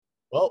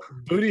Well,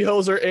 Booty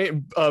Hoser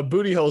ain't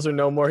Booty Hoser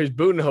no more. He's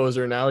Booten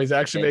Hoser now. He's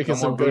actually Okay, making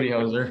no some more good. booty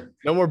hoser.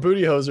 No more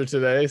Booty Hoser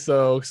today.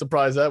 So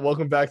surprise that.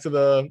 Welcome back to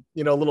the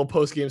little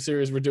post game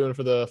series we're doing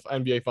for the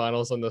NBA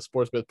Finals on the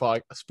Sports Bits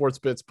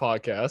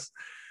podcast.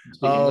 You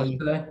speak English Um,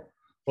 today?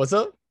 what's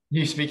up?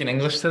 You speaking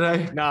English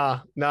today?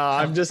 Nah.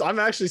 I'm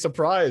actually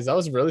surprised. I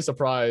was really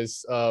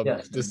surprised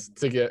Yes. just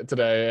to get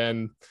today.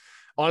 And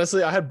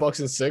honestly, I had Bucks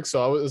in six,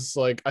 so I was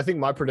like, I think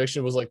my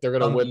prediction was like they're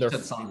gonna win You their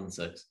said Suns and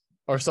six.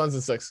 or Suns in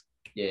six.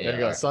 Yeah, There yeah. you All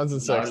go, right. Suns in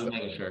No, I was six.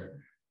 just making sure.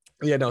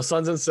 Yeah, no,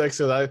 Suns in six.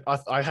 So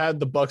I had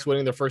the Bucks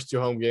winning their first two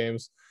home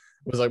games.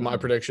 It was like my Mhm.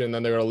 prediction.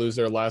 Then they're gonna lose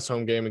their last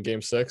home game in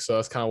game six. So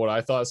that's kind of what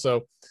I thought.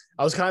 So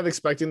I was kind of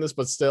expecting this,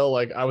 but still,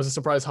 like I was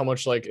surprised how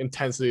much like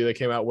intensity they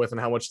came out with and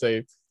how much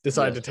they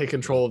decided to Yes. take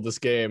control of this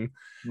game.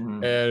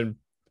 Mhm. And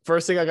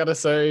first thing I gotta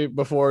say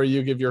before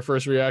you give your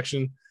first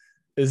reaction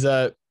is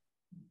that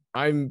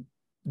I'm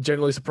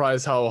genuinely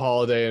surprised how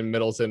Holiday and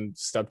Middleton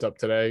stepped up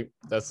today.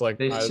 That's like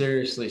They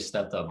seriously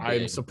stepped up I'm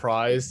big.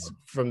 surprised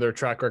from their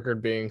track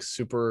record being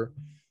super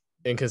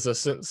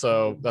inconsistent.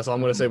 So that's all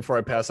I'm going to say before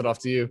I pass it off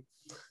to you.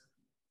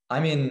 I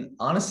mean,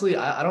 honestly,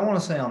 I don't want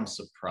to say I'm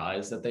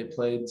surprised that they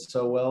played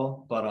so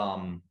well, but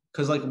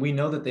because like we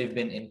know that they've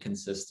been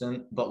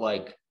inconsistent, but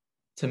like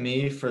to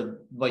me,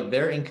 for like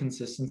their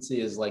inconsistency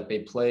is like they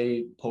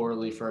play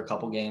poorly for a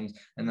couple games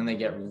and then they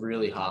get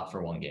really hot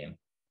for one game.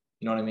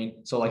 You know what I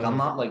mean? So like I'm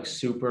not like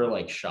super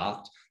like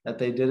shocked that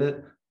they did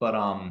it, but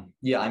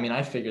yeah, I mean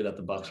I figured that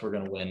the Bucks were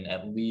gonna win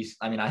at least.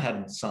 I mean I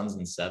had Suns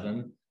in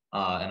seven,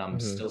 and I'm Mm-hmm.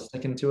 still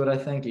sticking to it. I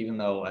think even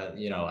though I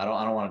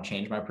don't want to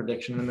change my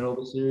prediction in the middle of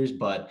the series,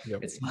 but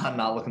Yep. it's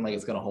not looking like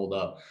it's gonna hold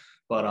up.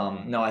 But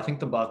no, I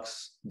think the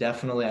Bucks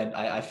definitely.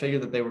 I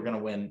figured that they were gonna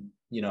win.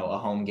 A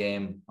home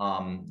game.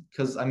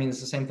 Because I mean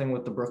it's the same thing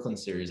with the Brooklyn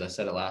series. I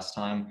said it last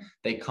time.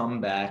 They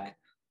come back,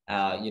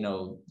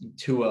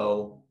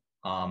 2-0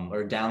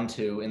 or down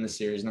two in the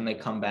series, and then they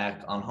come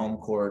back on home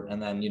court,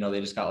 and then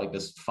they just got like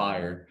this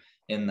fire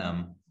in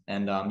them.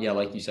 And yeah,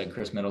 like you said,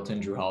 Chris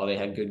Middleton, Jrue Holiday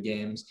had good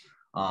games.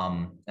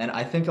 And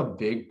I think a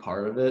big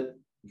part of it,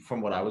 from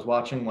what I was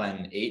watching,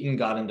 when Ayton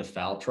got into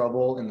foul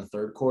trouble in the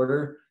third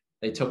quarter,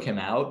 they took him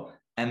out,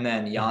 and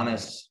then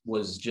Giannis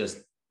was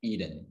just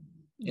eating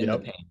in the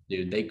paint,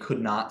 dude. They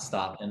could not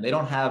stop him. They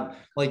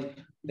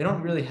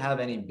don't really have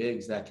any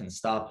bigs that can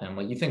stop him.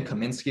 Like, you think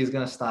Kaminsky is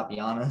going to stop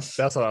Giannis?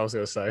 That's what I was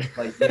going to say.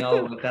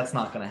 That's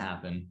not going to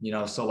happen,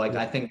 So, like,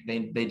 I think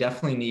they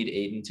definitely need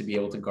Ayton to be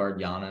able to guard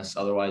Giannis.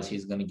 Otherwise,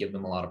 he's going to give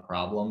them a lot of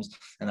problems.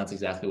 And that's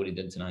exactly what he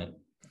did tonight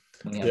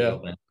when he had the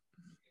opening.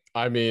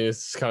 I mean,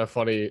 it's kind of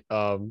funny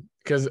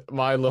because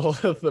my little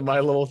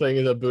thing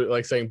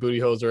is saying booty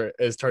hoser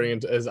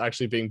is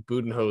actually being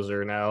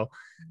Budenhoser now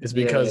is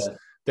because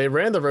they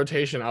ran the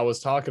rotation I was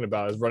talking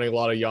about is running a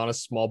lot of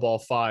Giannis small ball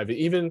five.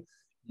 Even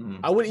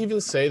I would even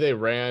say they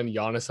ran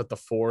Giannis at the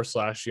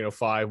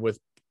 4/5 with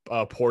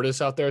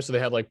Portis out there. So they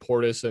had like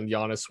Portis and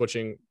Giannis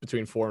switching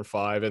between 4 and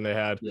 5, and they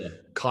had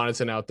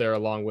Connaughton out there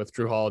along with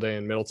Jrue Holiday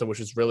and Middleton, which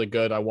is really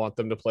good. I want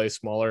them to play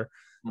smaller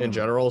in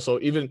general. So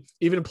even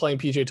playing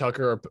PJ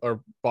Tucker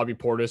or Bobby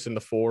Portis in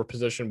the 4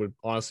 position would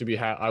honestly be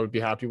I would be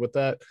happy with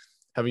that,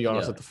 having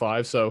Giannis at the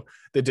 5. So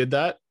they did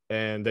that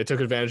and they took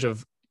advantage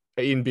of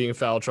Ayton being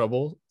foul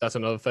trouble. That's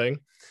another thing.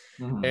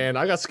 And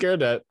I got scared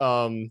that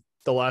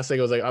the last thing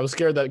I was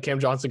scared that Cam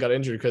Johnson got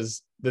injured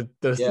because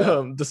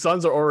the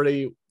Suns are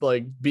already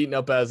like beaten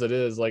up as it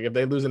is. Like if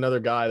they lose another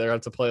guy, they're going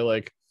to have to play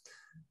like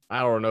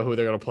I don't know who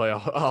they're going to play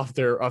off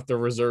their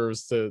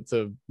reserves to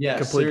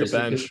complete the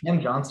bench.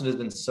 Cam Johnson has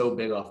been so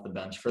big off the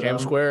bench for Cam them.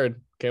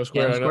 Squared.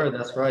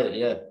 That's right.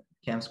 Yeah.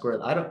 Cam Squared.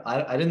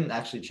 I didn't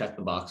actually check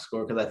the box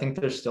score because I think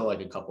there's still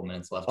like a couple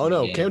minutes left. Oh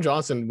no, Cam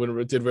Johnson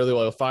did really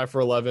well. 5 for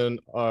 11,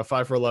 1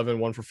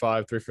 for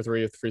 5, 3 for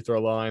 3 at the free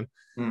throw line.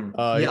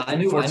 I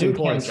knew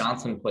points. Cam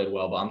Johnson played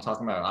well, but I'm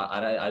talking about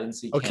I didn't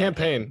see. Cam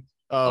Payne.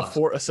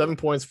 7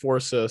 points, 4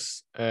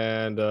 assists,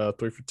 and 3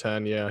 for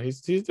 10. Yeah, he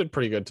did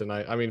pretty good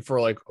tonight. I mean, for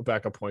like a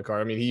backup point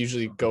guard. I mean, he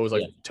usually goes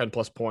like 10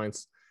 plus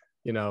points.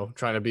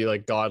 Trying to be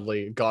like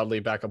godly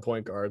backup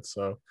point guard.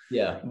 So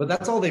yeah, but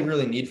that's all they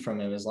really need from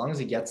him. As long as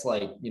he gets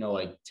like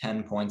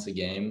 10 points a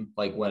game,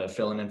 like when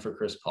filling in for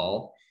Chris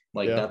Paul,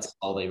 that's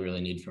all they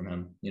really need from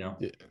him. Yeah.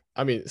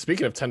 I mean,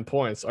 speaking of 10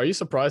 points, are you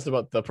surprised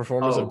about the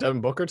performance of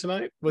Devin Booker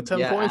tonight with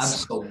 10 points?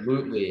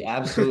 Absolutely.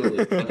 I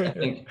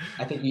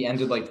think he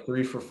ended like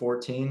 3 for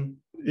 14.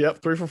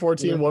 Yep, 3 for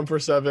 14, 1 for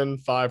 7,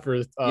 5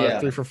 for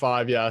 3 for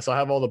 5. Yeah, so I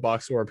have all the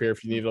box score up here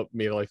if you need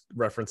me to like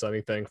reference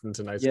anything from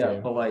tonight's game. Yeah,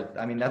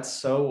 but that's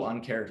so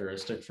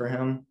uncharacteristic for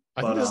him.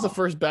 I think this is the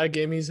first bad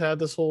game he's had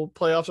this whole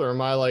playoffs, or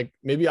am I like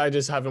maybe I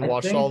just haven't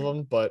watched all of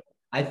them? But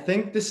I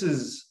think this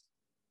is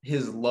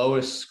his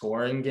lowest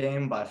scoring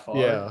game by far.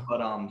 Yeah,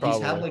 but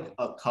he's had like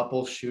a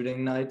couple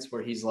shooting nights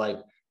where he's like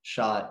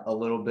shot a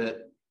little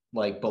bit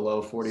like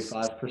below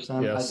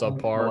 45%. Yeah,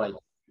 subpar.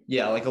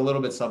 Like a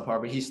little bit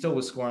subpar, but he still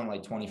was scoring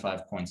like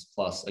 25 points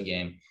plus a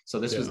game. So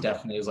this was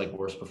definitely his like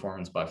worst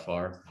performance by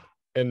far.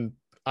 And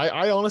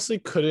I honestly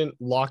couldn't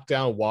lock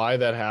down why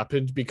that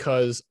happened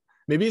because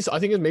I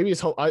think maybe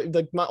it's home.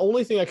 Like my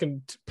only thing I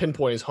can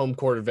pinpoint is home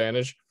court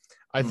advantage.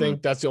 I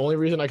think that's the only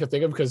reason I could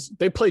think of because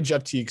they play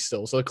Jeff Teague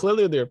still. So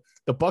clearly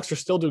the Bucks are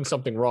still doing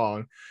something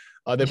wrong.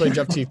 They played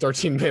Jeff Teague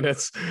 13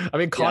 minutes. I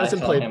mean,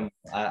 Connaughton played.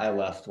 I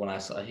left when I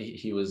saw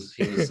he was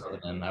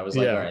and I was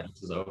like, all right,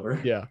 this is over.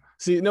 Yeah.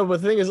 See, no,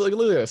 but the thing is, like,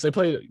 look at this. They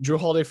played Jrue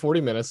Holiday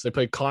 40 minutes. They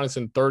played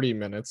Connaughton 30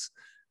 minutes,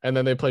 and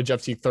then they played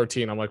Jeff Teague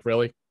 13. I'm like,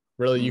 really?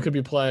 You could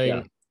be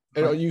playing.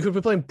 Yeah. You could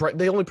be playing.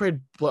 They only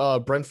played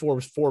Brent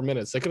Forbes 4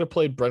 minutes. They could have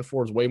played Brent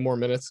Forbes way more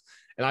minutes,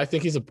 and I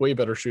think he's a way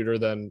better shooter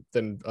than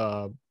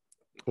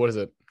what is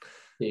it?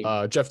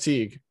 Jeff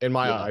Teague in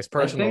my eyes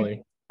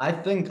personally. I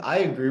think I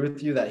agree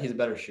with you that he's a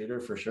better shooter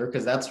for sure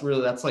because that's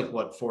like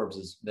what Forbes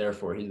is there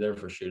for. He's there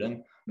for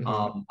shooting.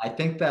 I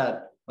think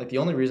that like the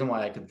only reason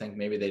why I could think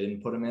maybe they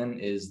didn't put him in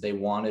is they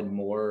wanted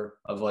more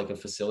of like a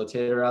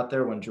facilitator out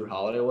there when Jrue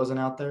Holiday wasn't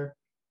out there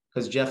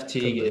because Jeff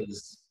Teague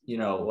is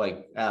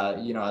like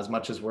as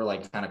much as we're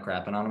like kind of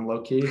crapping on him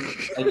low key,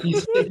 like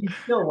he's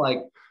still like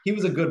he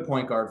was a good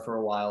point guard for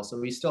a while,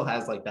 so he still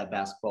has like that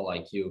basketball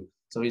IQ.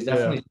 So he's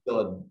definitely still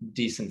a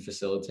decent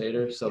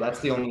facilitator. So that's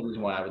the only reason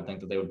why I would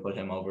think that they would put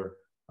him over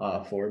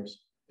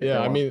Forbes. Yeah,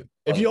 I mean,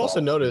 if you also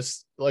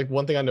notice, like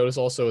one thing I noticed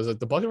also is that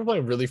the Bucks were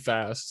playing really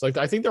fast. Like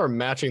I think they were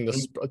matching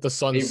the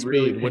Suns'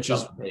 speed, which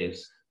is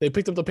they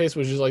picked up the pace,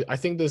 which is like I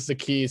think this is the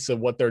key to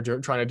what they're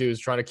trying to do is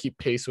trying to keep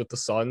pace with the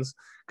Suns.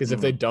 Because if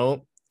they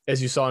don't,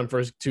 as you saw in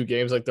first 2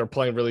 games, like they're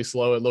playing really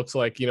slow. It looks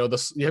like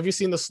have you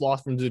seen the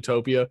sloth from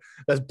Zootopia?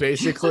 That's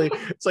basically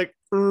it's like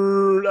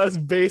that's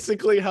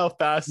basically how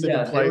fast they've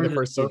been playing the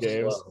first 2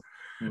 games.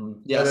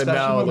 Yeah, and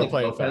now when they're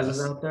playing Lopez fast.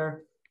 Is out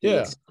there.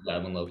 Yeah,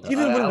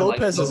 even when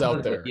Lopez is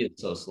out there, he is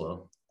so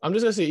slow. I'm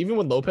just gonna say, even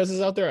when Lopez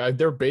is out there,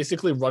 they're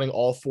basically running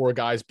all 4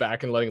 guys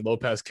back and letting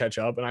Lopez catch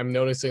up. And I'm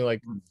noticing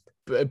like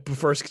the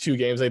first 2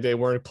 games they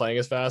weren't playing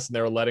as fast and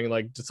they were letting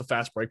like just a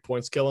fast break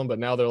points kill them. But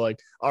now they're like,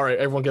 all right,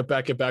 everyone get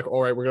back.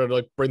 All right, we're gonna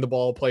like bring the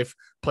ball, play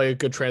a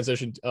good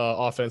transition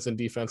offense and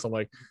defense. I'm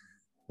like,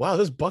 wow,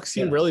 this Bucks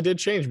team really did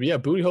change. But yeah,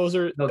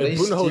 Budenholzer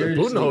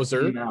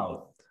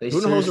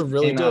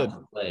really did.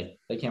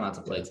 They came out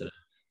to play today.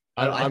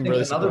 I think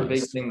really another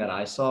big thing that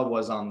I saw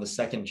was on the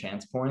second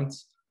chance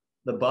points.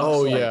 The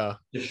Bucks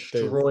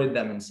destroyed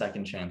them in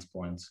second chance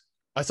points.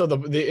 I saw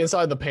the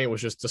inside of the paint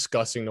was just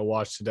disgusting to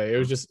watch today.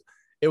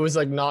 It was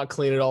like not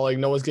clean at all. Like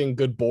no one's getting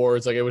good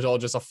boards. Like it was all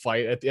just a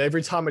fight.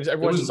 Every time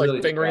everyone's just really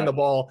like fingering the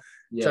ball.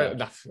 Yeah.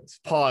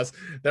 Pause.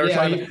 They were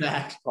trying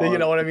to, you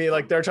know what I mean?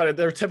 Like they're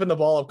tipping the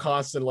ball up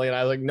constantly.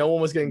 And no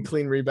one was getting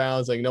clean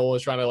rebounds. Like no one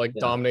was trying to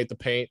dominate the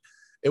paint.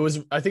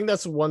 I think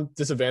that's one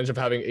disadvantage of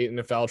having Ayton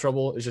in foul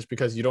trouble is just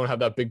because you don't have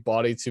that big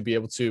body to be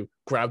able to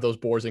grab those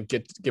boards and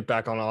get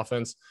back on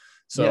offense.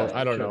 So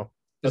I don't know.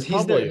 That's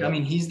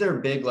he's their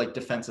big like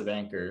defensive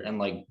anchor and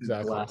like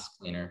glass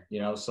cleaner,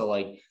 so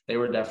like they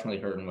were definitely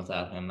hurting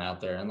without him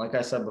out there. And like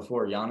I said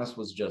before, Giannis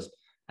was just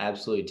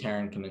absolutely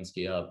tearing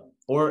Kaminsky up.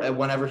 Or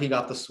whenever he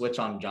got the switch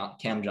on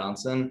Cam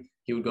Johnson,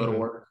 he would go to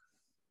work.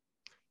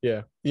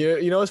 Yeah.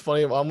 It's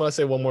funny. I'm going to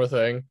say one more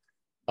thing.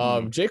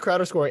 Jay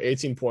Crowder scoring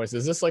 18 points.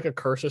 Is this like a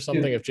curse or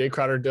something? Dude, if Jay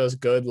Crowder does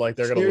good, like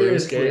they're going to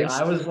lose games.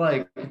 I was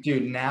like,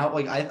 dude, now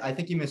like I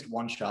think he missed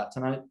 1 shot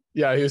tonight.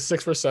 Yeah, he was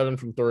 6 for 7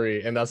 from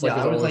 3, and that's like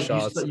his only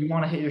shots. You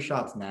want to hit your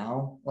shots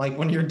now, like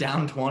when you're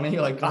down 20,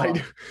 like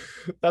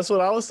that's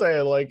what I was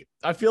saying. Like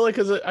I feel like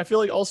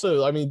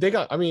also,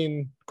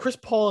 Chris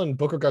Paul and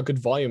Booker got good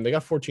volume. They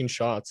got 14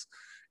 shots.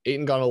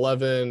 Ayton got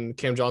 11.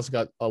 Cam Johnson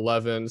got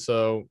 11.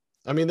 So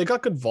they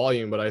got good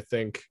volume, but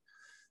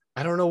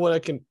I don't know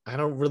what I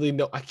don't really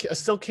know. I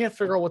still can't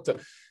figure out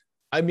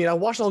I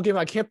watched the whole game.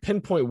 I can't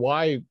pinpoint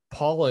why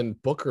Paul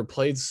and Booker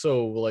played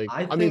so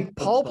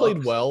Paul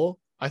played well,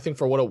 I think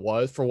for what it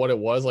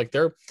was. Like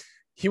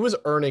he was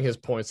earning his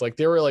points. Like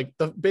they were like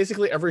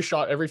basically every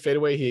shot, every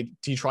fadeaway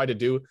he tried to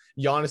do.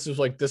 Giannis was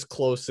like this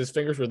close. His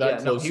fingers were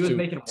that close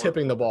to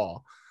tipping the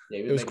ball. Yeah,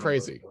 it was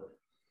crazy.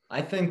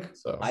 I think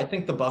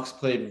the Bucks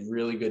played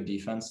really good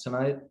defense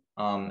tonight.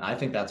 I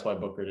think that's why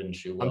Booker didn't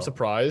shoot well. I'm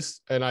surprised.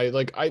 And I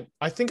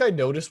think I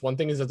noticed one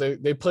thing is that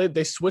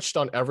they switched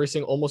on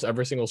almost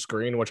every single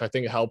screen, which I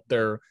think helped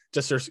their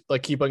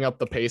keeping up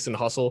the pace and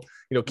hustle,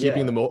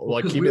 keeping them keeping them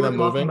moving. We were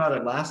talking about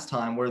it last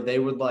time where they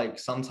would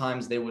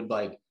sometimes they would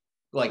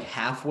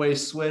halfway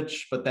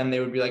switch, but then they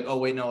would be like, oh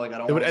wait, no, like I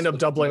don't. They would end up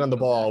doubling on the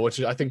ball, which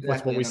I think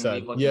that's what we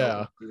said.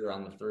 Yeah.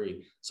 On the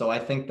 3. So I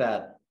think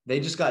that they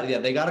just got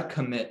to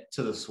commit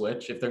to the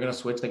switch. If they're going to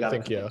switch, they got to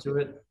commit to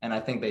it. And I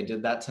think they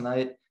did that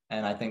tonight.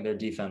 And I think their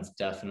defense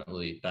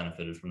definitely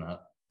benefited from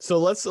that. So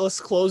let's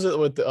close it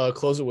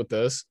with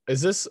this.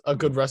 Is this a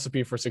good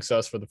recipe for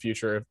success for the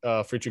future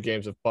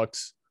games if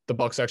the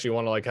Bucks actually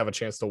want to have a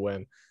chance to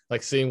win?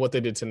 Like seeing what they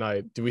did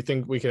tonight, do we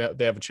think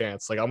they have a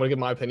chance? Like I'm gonna give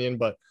my opinion,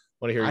 but I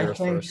want to hear yours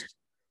first.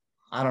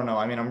 I don't know.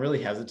 I'm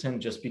really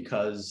hesitant just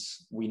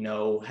because we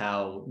know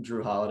how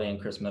Jrue Holiday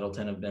and Chris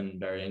Middleton have been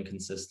very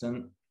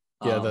inconsistent.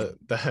 Yeah,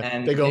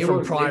 they go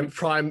from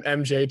prime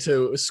MJ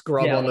to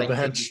scrub on the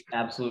bench.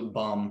 Absolute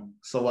bum.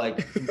 So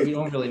we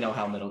don't really know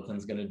how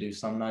Middleton's going to do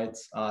some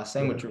nights.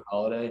 Same with Jrue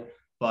Holiday,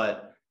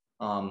 but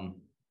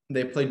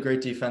they played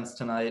great defense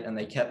tonight, and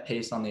they kept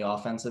pace on the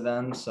offensive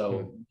end.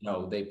 So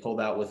they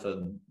pulled out with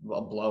a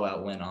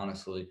blowout win,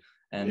 honestly.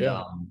 And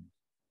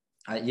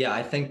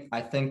I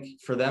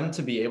think for them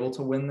to be able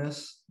to win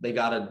this, they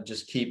got to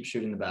just keep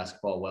shooting the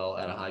basketball well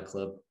at a high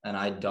clip. And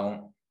I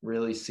don't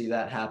really see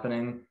that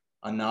happening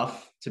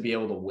enough to be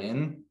able to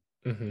win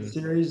the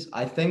series.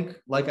 I think,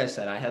 like I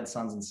said, I had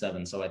Suns in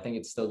 7, so I think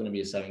it's still going to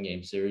be a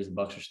 7-game series. The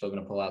Bucks are still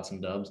going to pull out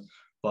some dubs,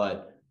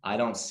 but I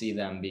don't see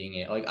them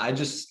being I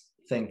just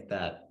think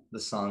that the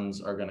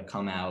Suns are going to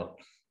come out,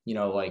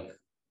 like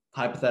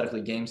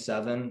hypothetically game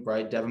 7,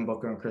 right? Devin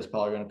Booker and Chris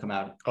Paul are going to come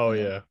out. Oh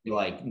yeah.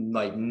 Like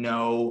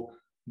no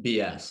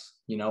BS,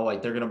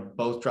 like they're going to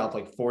both drop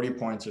like 40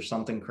 points or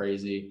something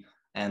crazy,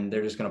 and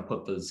they're just going to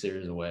put the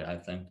series away, I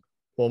think.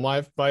 Well,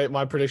 my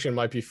prediction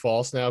might be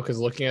false now, because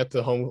looking at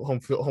the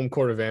home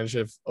court advantage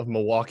of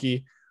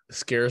Milwaukee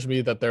scares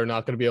me that they're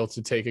not going to be able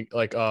to take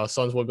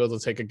Suns won't be able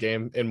to take a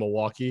game in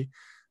Milwaukee.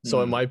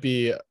 So it might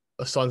be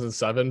a Suns in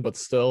 7, but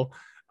still,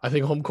 I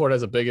think home court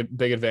has a big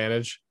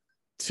advantage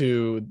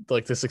to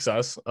like the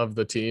success of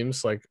the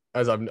teams. Like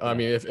I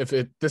mean,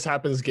 if this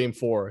happens game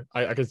 4,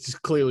 I could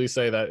just clearly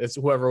say that it's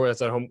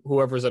whoever's at home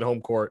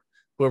court,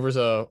 whoever's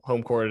a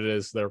home court it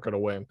is, they're going to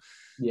win.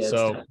 Yeah,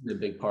 so, it's definitely a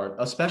big part,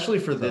 especially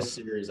for this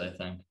series, I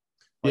think.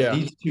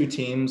 These two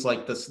teams,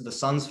 like the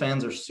Suns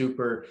fans are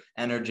super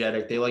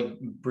energetic. They like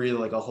breathe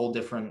like a whole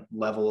different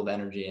level of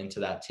energy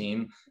into that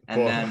team.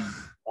 And then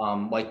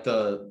like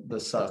the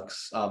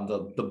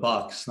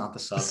Bucks, not the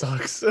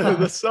Sucks.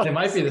 The Sucks. It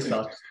might be the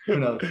Sucks. Who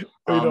knows? We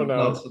don't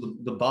know. No, so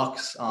the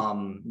Bucks,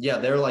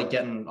 they're like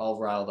getting all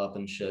riled up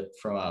and shit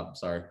from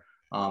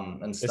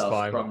and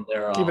stuff from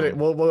their keep it.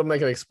 We'll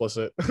make it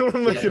explicit.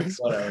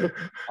 Whatever.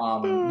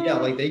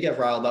 Like they get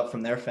riled up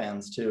from their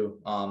fans too.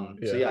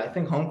 So I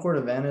think home court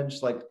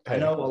advantage. Like I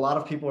know a lot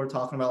of people are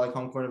talking about like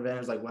home court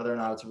advantage, like whether or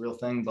not it's a real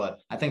thing,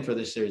 but I think for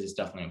this series it's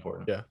definitely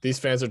important. Yeah, these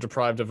fans are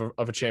deprived of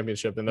a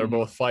championship, and they're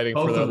both fighting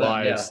for their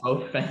lives. Yeah,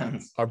 both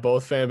fans.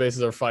 Both fan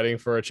bases are fighting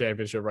for a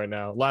championship right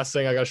now. Last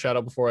thing I got to shout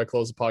out before I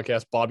close the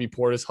podcast: Bobby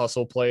Portis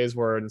hustle plays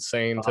were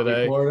insane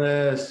today.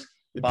 Portis.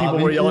 People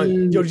were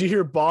yelling, "Yo, did you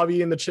hear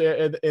Bobby in the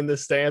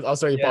stands?" I was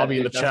saying Bobby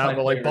in the chat,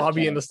 but like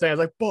Bobby in the stands,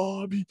 like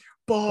Bobby.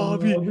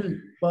 They're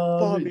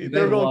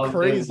going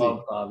crazy.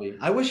 Bobby.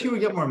 I wish he would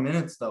get more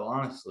minutes, though.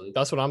 Honestly,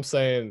 that's what I'm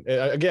saying.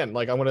 Again,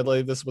 like I'm going to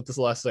lay this with this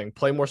last thing: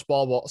 play more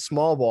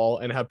small ball,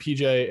 and have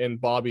PJ and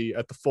Bobby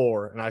at the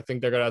 4. And I think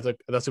they're gonna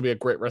that's gonna be a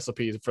great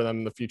recipe for them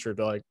in the future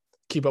to like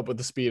keep up with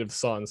the speed of the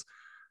Suns.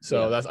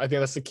 So I think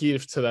that's the key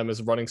to them,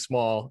 is running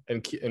small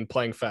and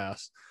playing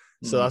fast.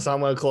 So that's how I'm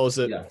going to close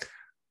it. Yeah.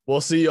 We'll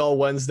see y'all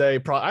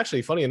Wednesday.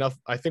 Actually, funny enough,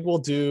 I think we'll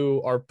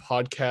do our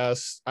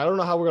podcast. I don't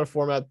know how we're going to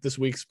format this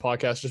week's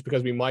podcast, just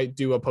because we might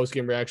do a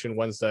post-game reaction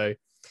Wednesday,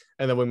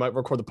 and then we might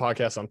record the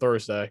podcast on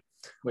Thursday,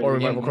 or we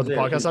might record the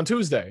podcast on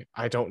Tuesday.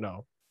 I don't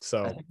know.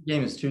 So I think the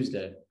game is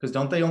Tuesday, because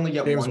don't they only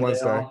get game's one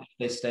Wednesday. day off if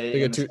they stay? They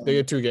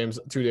get 2 games,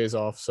 2 days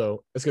off.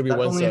 So it's going to be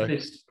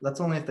Wednesday.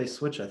 That's only if they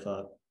switch, I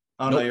thought.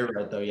 Oh, nope. No, you're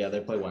right, though. Yeah, they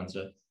play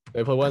Wednesday.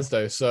 They play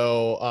Wednesday.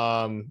 So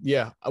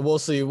we'll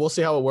see. We'll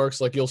see how it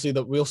works. Like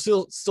we'll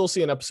still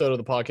see an episode of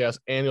the podcast,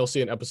 and you'll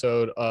see an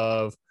episode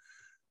of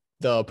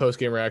the post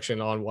game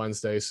reaction on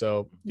Wednesday.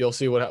 So you'll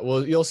see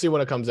you'll see when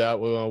it comes out.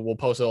 We'll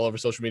post it all over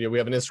social media. We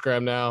have an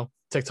Instagram now.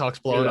 TikTok's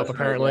blowing up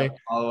apparently.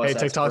 Hey,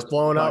 TikTok's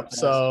blowing up.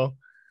 So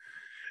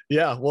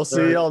we'll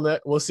see y'all.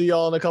 We'll see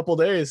y'all in a couple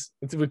days.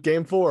 It's with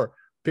game 4.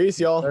 Peace,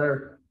 y'all.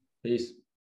 Peace.